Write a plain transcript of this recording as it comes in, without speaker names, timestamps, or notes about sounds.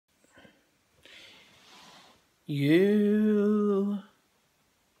You,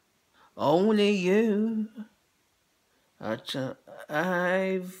 only you.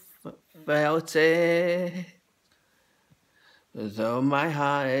 I've felt it, though my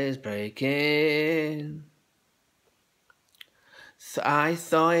heart is breaking. I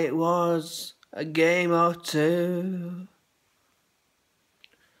thought it was a game or two,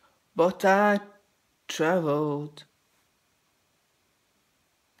 but I travelled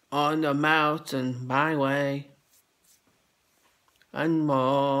on the mountain my way and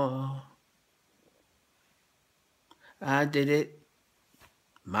more. I did it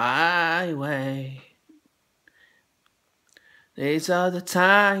my way. These are the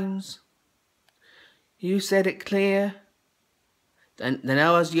times you said it clear. Then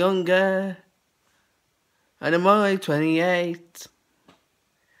I was younger, and I'm only 28.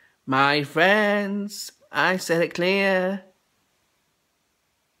 My friends, I said it clear.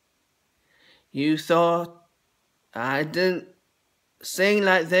 You thought I didn't sing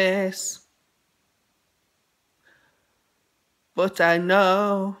like this, but I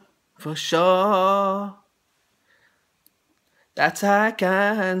know for sure that I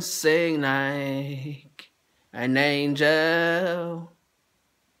can sing like an angel.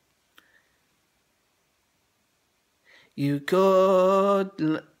 You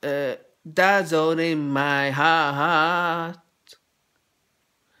could dazzle in my heart.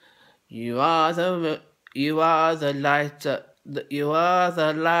 You are the light. You are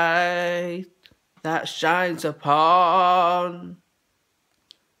the light that shines upon.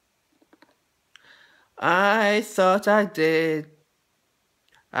 I thought I did.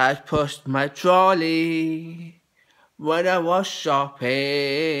 I pushed my trolley when I was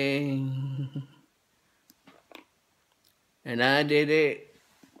shopping, and I did it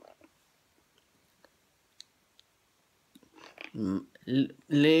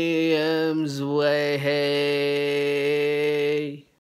Liam's way.